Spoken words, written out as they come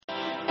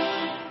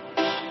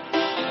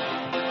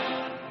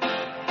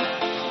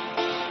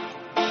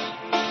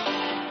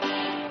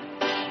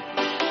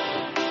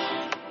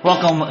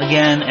Welcome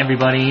again,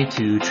 everybody,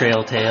 to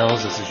Trail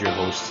Tales. This is your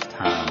host,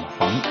 Tom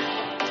Funk,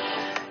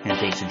 and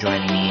thanks for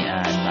joining me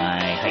on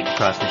my hike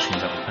across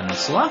Michigan's Upper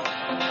Peninsula.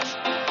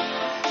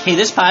 Hey,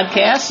 this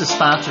podcast is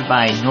sponsored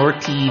by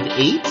Nortive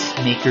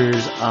 8,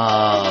 makers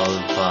of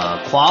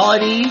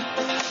quality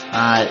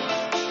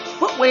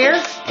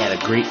footwear at a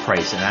great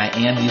price, and I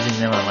am using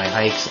them on my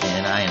hikes,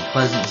 and I am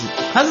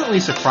pleasantly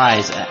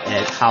surprised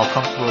at how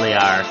comfortable they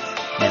are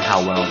and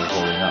how well they're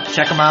holding up.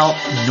 Check them out,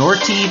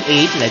 Nortive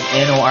 8, that's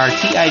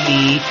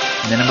Nortiv,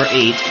 and the number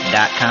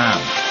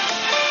 8.com.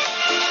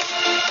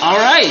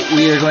 Alright,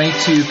 we are going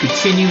to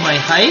continue my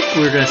hike.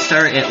 We're going to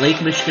start at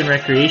Lake Michigan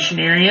Recreation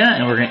Area,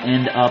 and we're going to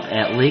end up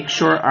at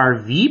Lakeshore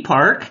RV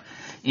Park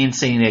in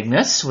St.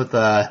 Ignace with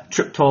a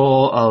trip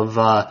total of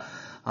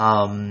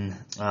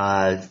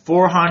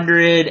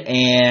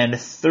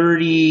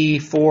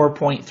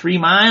 434.3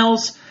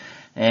 miles,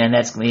 and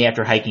that's going to be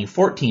after hiking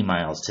 14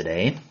 miles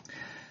today.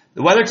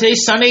 The weather today,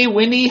 Sunday,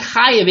 windy,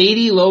 high of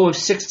 80, low of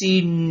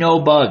 60,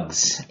 no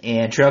bugs,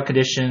 and trail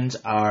conditions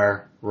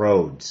are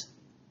roads.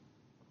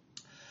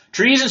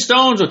 Trees and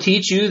stones will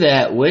teach you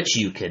that which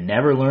you can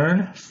never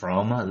learn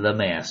from the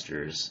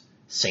masters.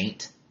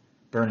 St.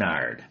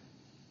 Bernard.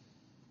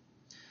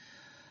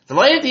 The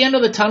light at the end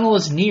of the tunnel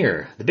is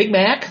near. The Big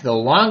Mac, the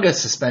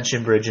longest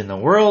suspension bridge in the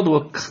world,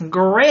 will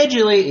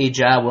congratulate a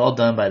job well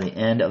done by the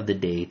end of the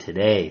day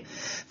today.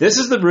 This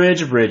is the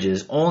bridge of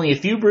bridges. Only a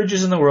few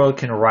bridges in the world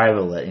can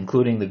rival it,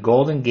 including the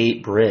Golden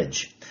Gate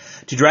Bridge.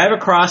 To drive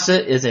across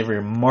it is a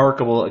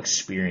remarkable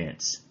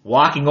experience.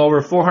 Walking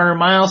over 400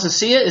 miles to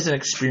see it is an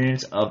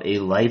experience of a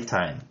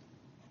lifetime.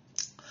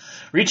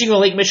 Reaching the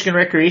Lake Michigan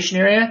Recreation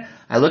Area,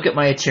 I look at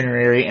my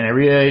itinerary and I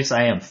realize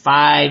I am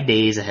 5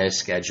 days ahead of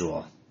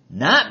schedule.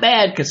 Not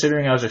bad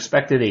considering I was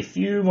expected a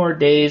few more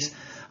days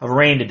of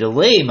rain to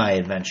delay my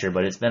adventure,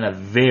 but it's been a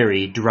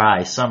very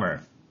dry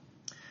summer.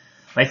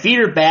 My feet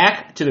are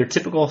back to their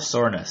typical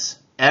soreness.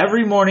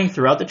 Every morning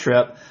throughout the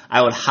trip,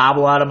 I would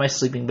hobble out of my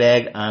sleeping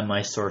bag on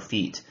my sore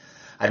feet.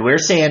 I'd wear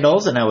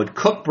sandals and I would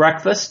cook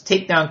breakfast,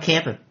 take down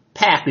camp, and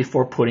pack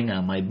before putting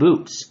on my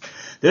boots.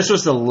 This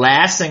was the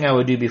last thing I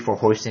would do before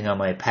hoisting on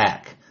my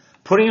pack.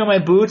 Putting on my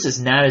boots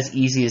is not as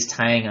easy as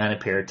tying on a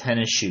pair of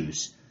tennis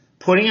shoes.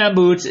 Putting on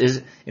boots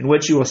is in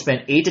which you will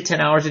spend 8 to 10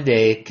 hours a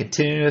day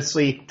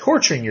continuously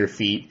torturing your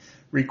feet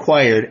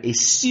required a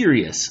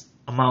serious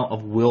amount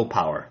of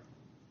willpower.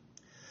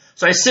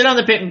 So I sit on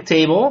the picnic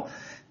table,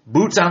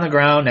 boots on the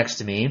ground next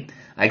to me.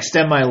 I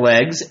extend my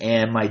legs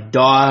and my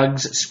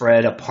dogs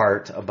spread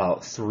apart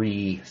about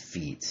 3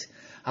 feet.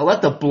 I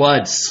let the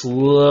blood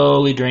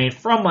slowly drain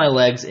from my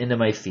legs into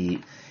my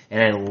feet,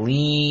 and I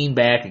lean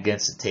back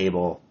against the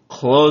table,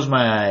 close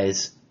my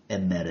eyes,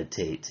 and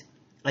meditate.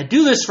 I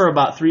do this for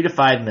about 3 to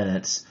 5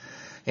 minutes,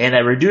 and I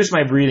reduce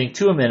my breathing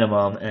to a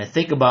minimum, and I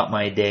think about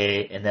my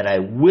day and that I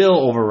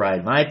will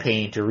override my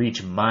pain to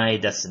reach my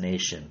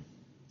destination.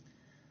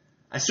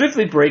 I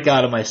swiftly break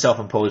out of my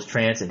self-imposed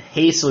trance and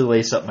hastily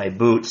lace up my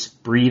boots,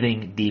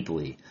 breathing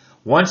deeply.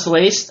 Once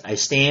laced, I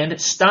stand,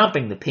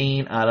 stomping the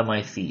pain out of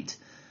my feet.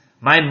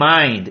 My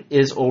mind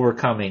is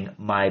overcoming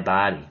my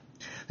body.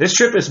 This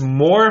trip is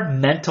more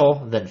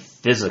mental than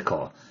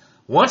physical.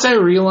 Once I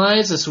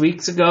realized this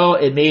weeks ago,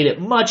 it made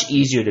it much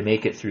easier to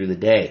make it through the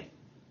day.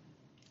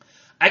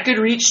 I could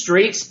reach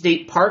Straight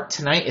State Park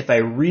tonight if I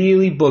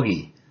really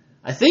boogie.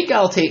 I think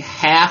I'll take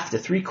half to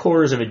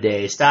 3/4 of a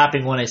day,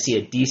 stopping when I see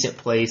a decent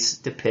place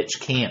to pitch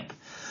camp.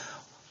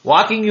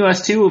 Walking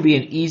US 2 will be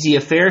an easy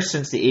affair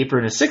since the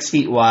apron is 6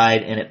 feet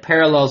wide and it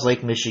parallels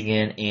Lake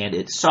Michigan and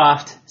its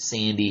soft,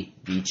 sandy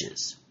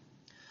beaches.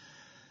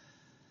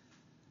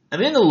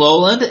 I'm in the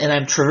lowland and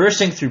I'm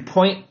traversing through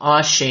Point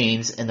Aux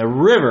Chenes and the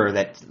river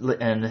that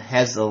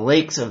has the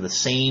lakes of the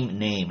same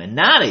name, and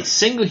not a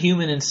single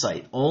human in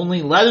sight,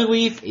 only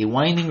leatherleaf, a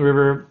winding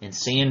river, and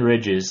sand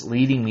ridges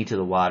leading me to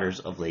the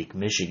waters of Lake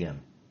Michigan.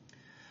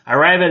 I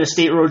arrive at a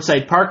state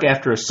roadside park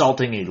after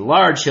assaulting a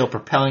large hill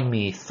propelling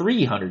me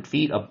 300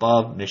 feet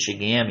above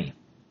Michigami.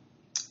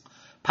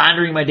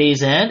 Pondering my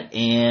day's end,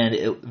 and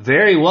it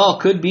very well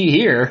could be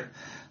here,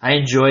 I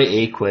enjoy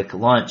a quick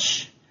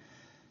lunch.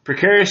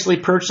 Precariously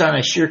perched on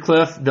a sheer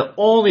cliff, the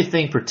only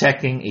thing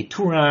protecting a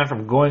Turon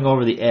from going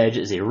over the edge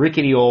is a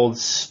rickety old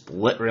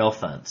split-rail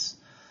fence.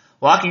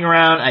 Walking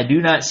around, I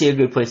do not see a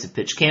good place to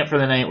pitch camp for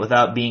the night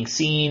without being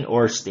seen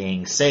or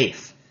staying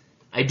safe.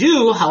 I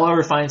do,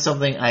 however, find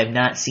something I have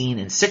not seen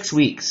in 6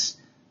 weeks.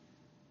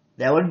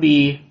 That would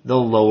be the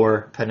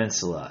Lower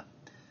Peninsula.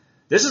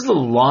 This is the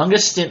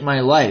longest stint in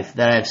my life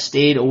that I have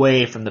stayed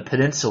away from the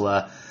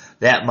peninsula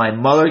that my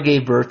mother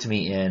gave birth to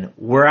me in,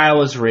 where I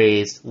was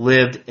raised,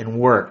 lived, and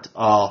worked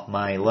all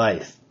my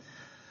life.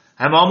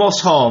 I'm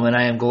almost home, and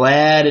I am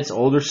glad its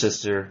older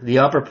sister, the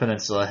Upper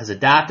Peninsula, has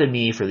adopted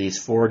me for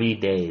these 40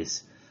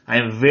 days. I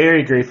am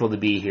very grateful to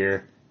be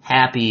here,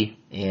 happy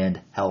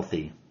and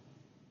healthy.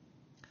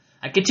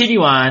 I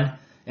continue on,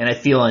 and I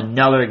feel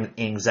another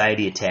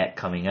anxiety attack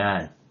coming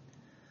on.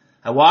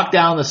 I walk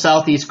down the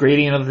southeast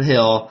gradient of the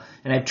hill,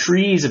 and I have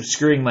trees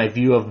obscuring my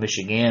view of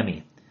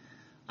Michigami.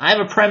 I have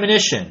a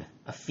premonition,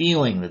 a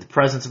feeling that the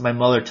presence of my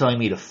mother telling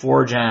me to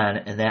forge on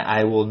and that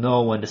I will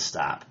know when to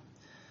stop.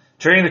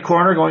 Turning the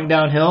corner going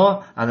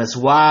downhill on this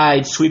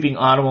wide, sweeping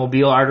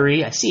automobile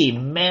artery, I see a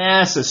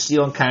massive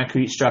steel and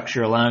concrete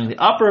structure allowing the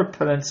upper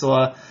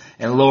peninsula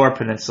and lower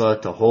peninsula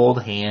to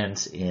hold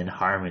hands in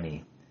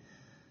harmony.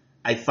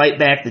 I fight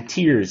back the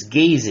tears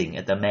gazing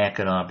at the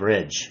Mackinac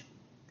Bridge.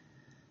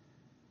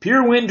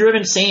 Pure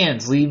wind-driven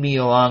sands lead me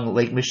along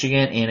Lake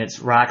Michigan and its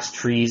rocks,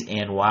 trees,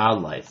 and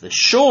wildlife. The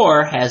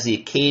shore has the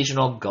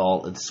occasional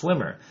gull and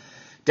swimmer.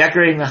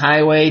 Decorating the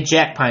highway,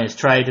 jack pines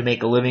try to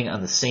make a living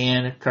on the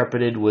sand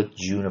carpeted with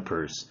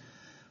junipers.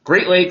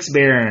 Great Lakes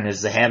Barren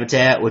is the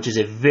habitat, which is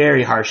a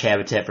very harsh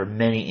habitat for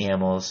many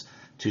animals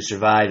to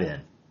survive in.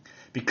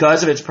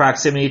 Because of its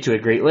proximity to a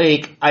great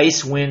lake,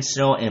 ice, wind,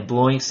 snow, and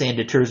blowing sand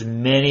deters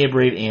many a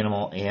brave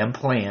animal and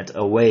plant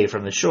away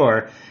from the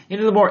shore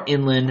into the more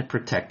inland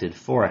protected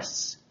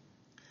forests.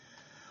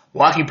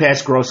 Walking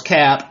past Gross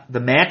Cap, the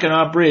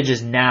Mackinac Bridge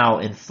is now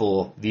in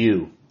full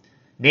view.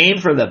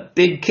 Named for the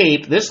Big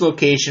Cape, this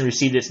location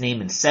received its name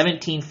in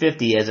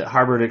 1750 as it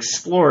harbored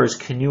explorers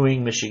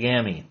canoeing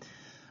Michigami.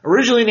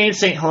 Originally named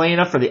St.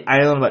 Helena for the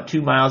island about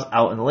 2 miles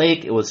out in the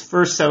lake, it was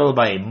first settled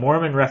by a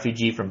Mormon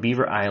refugee from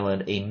Beaver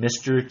Island, a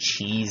Mr.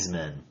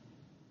 Cheeseman.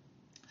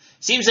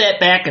 Seems that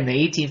back in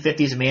the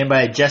 1850s, a man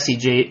by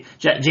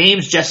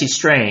James Jesse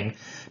Strang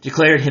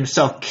declared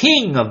himself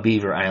king of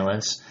Beaver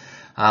Islands,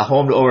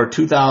 home to over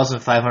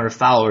 2,500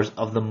 followers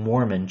of the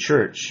Mormon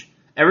Church.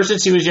 Ever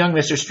since he was young,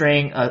 Mr.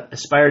 Strang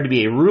aspired to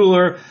be a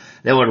ruler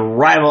that would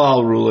rival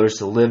all rulers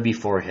to live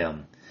before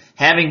him.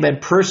 Having been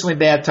personally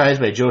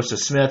baptized by Joseph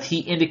Smith, he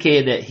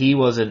indicated that he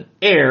was an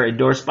heir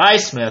endorsed by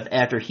Smith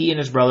after he and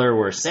his brother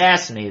were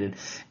assassinated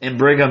and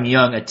Brigham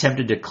Young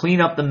attempted to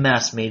clean up the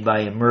mess made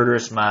by a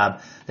murderous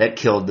mob that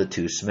killed the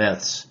two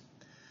Smiths.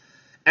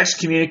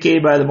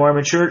 Excommunicated by the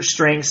Mormon Church,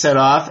 Strang set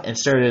off and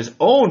started his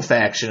own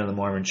faction of the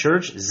Mormon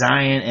Church,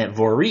 Zion at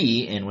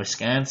Voree in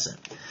Wisconsin.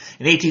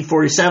 In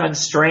 1847,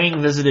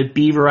 Strang visited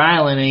Beaver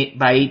Island.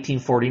 By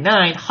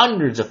 1849,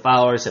 hundreds of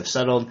followers have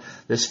settled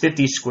this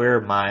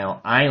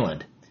 50-square-mile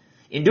island.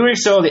 In doing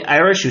so, the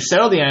Irish who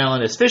settled the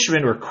island as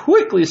fishermen were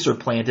quickly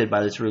supplanted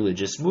by this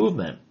religious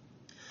movement.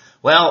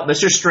 Well,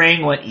 Mr.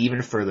 Strang went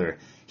even further.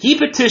 He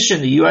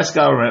petitioned the U.S.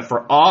 government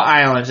for all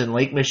islands in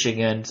Lake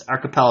Michigan's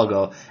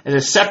archipelago as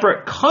a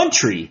separate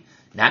country,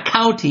 not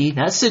county,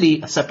 not city,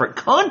 a separate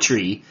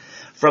country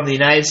from the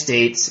United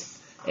States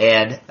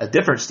and a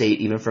different state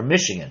even from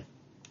Michigan.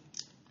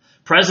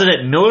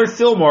 President Millard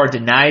Fillmore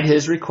denied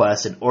his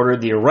request and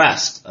ordered the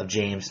arrest of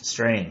James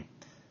Strang.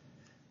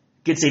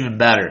 Gets even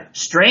better.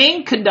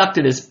 Strang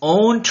conducted his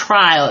own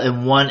trial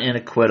and won an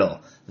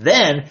acquittal.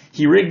 Then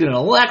he rigged an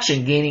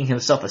election, gaining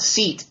himself a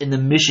seat in the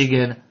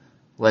Michigan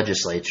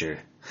legislature.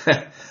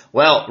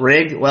 Well,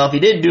 rigged? Well, if he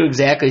didn't do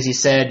exactly as he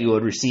said, you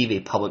would receive a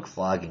public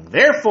flogging.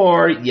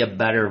 Therefore, you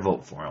better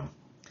vote for him.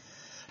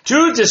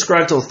 Two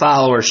disgruntled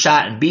followers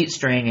shot and beat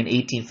Strang in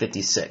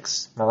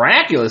 1856.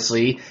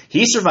 Miraculously,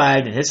 he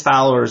survived and his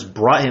followers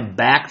brought him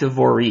back to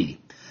Voree.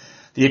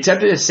 The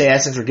attempted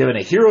assassins were given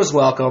a hero's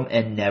welcome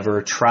and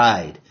never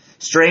tried.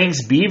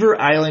 Strang's Beaver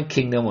Island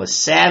kingdom was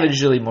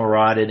savagely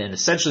marauded and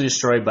essentially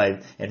destroyed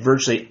and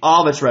virtually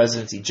all of its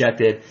residents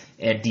ejected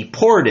and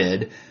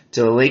deported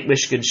to the Lake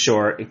Michigan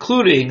shore,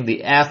 including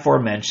the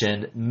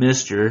aforementioned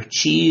Mr.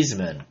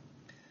 Cheeseman.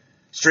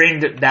 Strang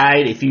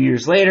died a few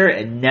years later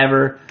and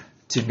never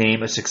to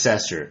name a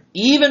successor.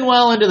 Even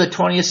well into the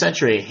 20th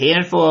century, a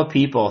handful of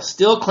people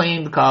still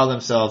claim to call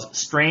themselves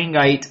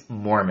Strangite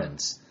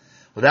Mormons.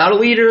 Without a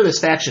leader, this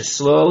faction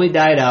slowly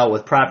died out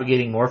with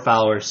propagating more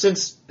followers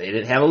since they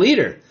didn't have a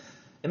leader.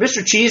 And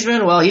Mr.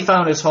 Cheeseman, well, he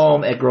found his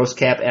home at Gross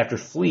Cap after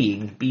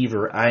fleeing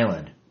Beaver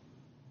Island.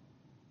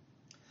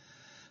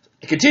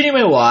 I continued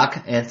my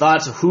walk, and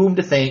thoughts of whom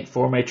to thank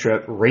for my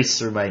trip raced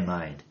through my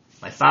mind.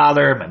 My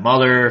father, my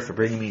mother for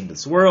bringing me into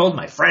this world,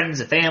 my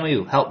friends and family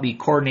who helped me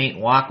coordinate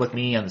and walk with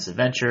me on this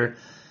adventure.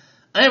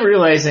 I am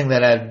realizing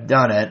that I've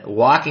done it,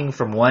 walking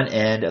from one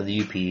end of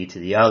the UP to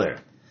the other.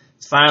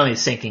 It's finally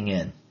sinking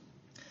in.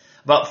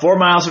 About 4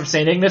 miles from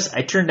St. Ignace,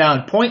 I turn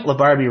down Point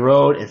LaBarbie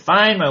Road and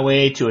find my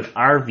way to an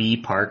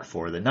RV park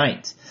for the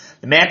night.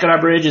 The Mackinac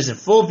Bridge is in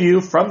full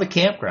view from the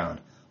campground.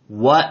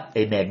 What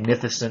a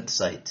magnificent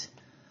sight.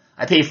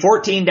 I paid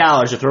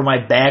 $14 to throw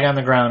my bag on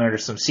the ground under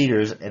some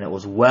cedars, and it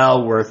was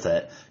well worth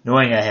it,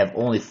 knowing I have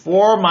only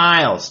 4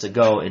 miles to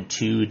go in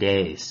 2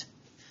 days.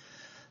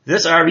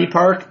 This RV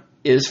park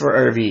is for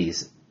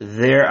RVs.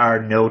 There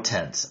are no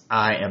tents.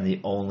 I am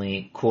the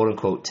only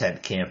quote-unquote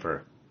tent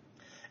camper.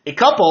 A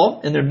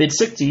couple in their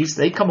mid-60s,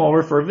 they come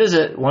over for a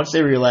visit once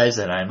they realize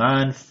that I'm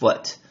on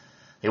foot.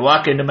 They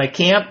walk into my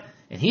camp,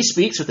 and he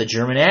speaks with a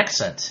German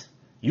accent.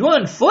 You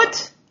on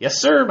foot? Yes,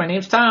 sir. My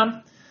name's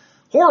Tom.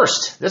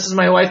 Horst, this is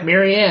my wife,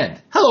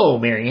 Marianne. Hello,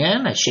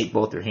 Marianne. I shake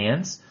both their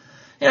hands.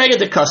 And I get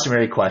the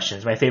customary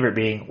questions, my favorite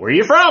being, where are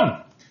you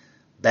from?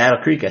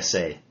 Battle Creek, I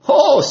say.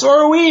 Oh, so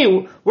are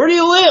we. Where do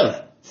you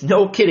live?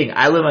 No kidding.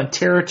 I live on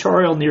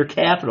Territorial near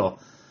Capitol.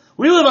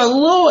 We live on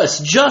Lois,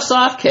 just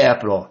off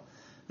Capitol.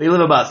 They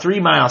live about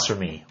 3 miles from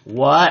me.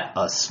 What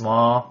a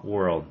small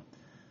world.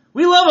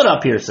 We love it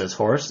up here, says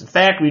Horst. In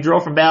fact, we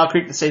drove from Battle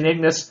Creek to St.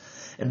 Ignace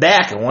and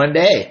back in one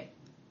day.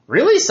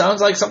 Really? Sounds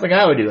like something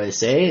I would do, I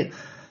say.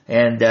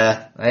 And,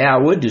 yeah, I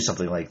would do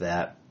something like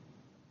that.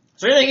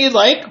 Is there anything you'd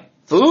like?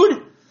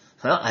 Food?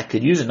 Well, I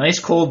could use a nice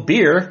cold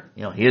beer.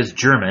 You know, he is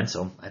German,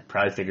 so I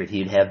probably figured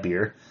he'd have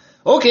beer.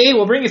 Okay,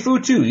 we'll bring you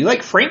food too. You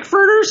like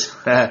Frankfurters?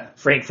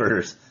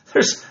 Frankfurters.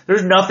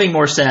 There's nothing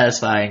more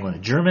satisfying when a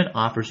German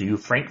offers you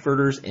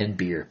Frankfurters and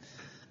beer.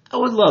 I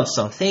would love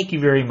some. Thank you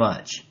very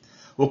much.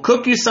 We'll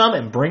cook you some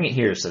and bring it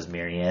here, says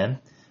Marianne.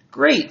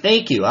 Great,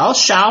 thank you. I'll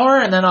shower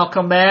and then I'll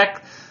come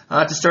back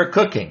to start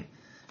cooking.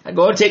 I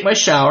go and take my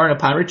shower, and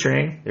upon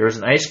returning, there was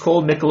an ice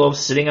cold Michelob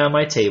sitting on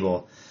my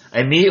table.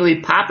 I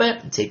immediately pop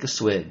it and take a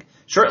swig.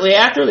 Shortly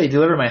after, they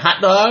deliver my hot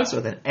dogs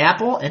with an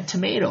apple and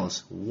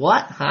tomatoes.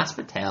 What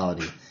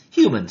hospitality.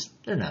 Humans,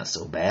 they're not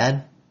so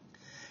bad.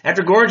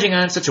 After gorging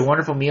on such a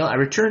wonderful meal, I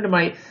return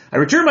my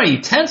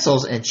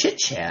utensils and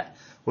chit-chat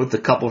with the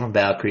couple from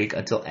Battle Creek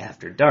until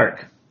after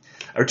dark.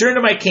 I return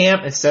to my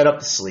camp and set up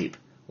to sleep.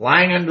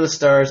 Lying under the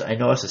stars, I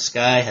notice the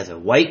sky has a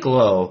white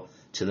glow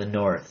to the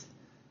north.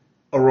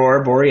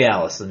 Aurora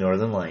Borealis, the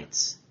northern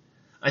lights.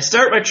 I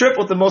start my trip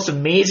with the most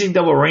amazing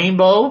double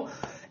rainbow,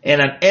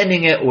 and I'm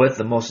ending it with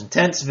the most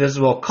intense,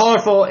 visible,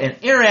 colorful, and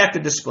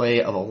interactive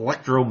display of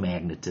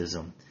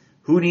electromagnetism.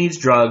 Who needs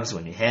drugs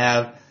when you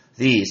have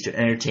these to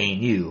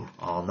entertain you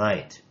all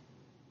night?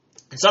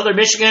 In southern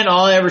Michigan,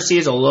 all I ever see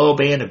is a low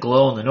band of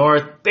glow in the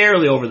north,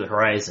 barely over the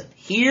horizon.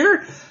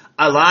 Here,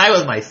 I lie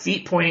with my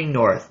feet pointing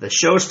north. The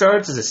show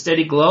starts as a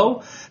steady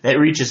glow that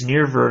reaches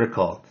near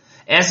vertical.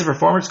 As the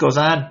performance goes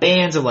on,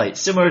 bands of light,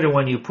 similar to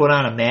when you put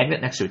on a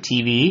magnet next to a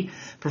TV,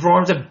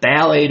 performs a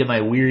ballet to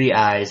my weary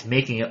eyes,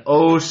 making it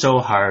oh so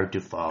hard to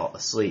fall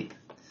asleep.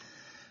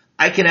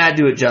 I cannot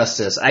do it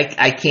justice.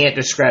 I can't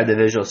describe the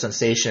visual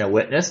sensation I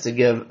witnessed to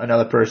give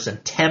another person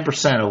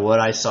 10% of what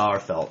I saw or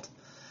felt.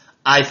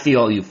 I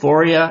feel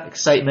euphoria,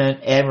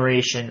 excitement,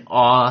 admiration,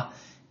 awe,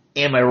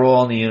 and my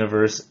role in the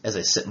universe as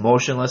I sit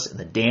motionless in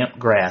the damp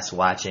grass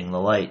watching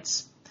the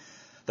lights.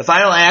 The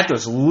final act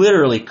was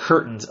literally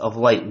curtains of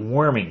light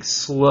worming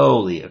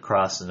slowly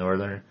across the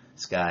northern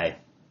sky.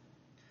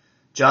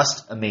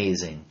 Just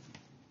amazing.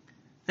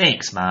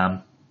 Thanks,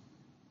 Mom.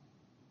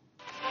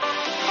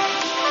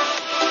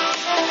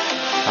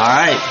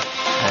 Alright,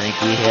 I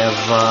think we have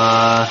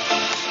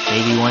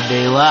maybe one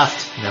day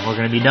left, and then we're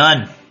going to be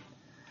done.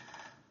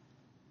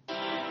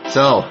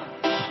 So,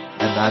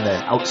 I'm on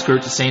the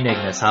outskirts of St.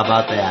 Ignace. How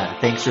about that?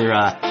 Thanks for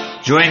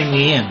joining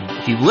me, and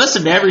if you've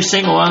listened to every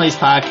single one of these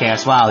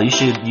podcasts, wow, you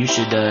should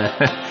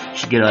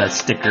get a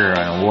sticker or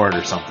an award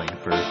or something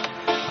for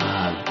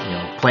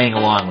playing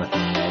along with me.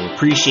 I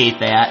appreciate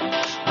that,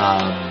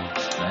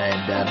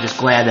 and I'm just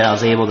glad that I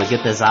was able to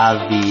get this out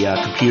of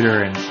the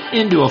computer and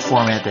into a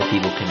format that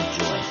people can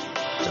enjoy.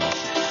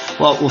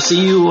 So, well, we'll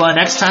see you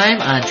next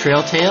time on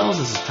Trail Tales.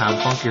 This is Tom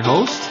Funk, your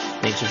host.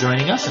 Thanks for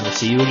joining us, and we'll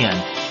see you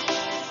again.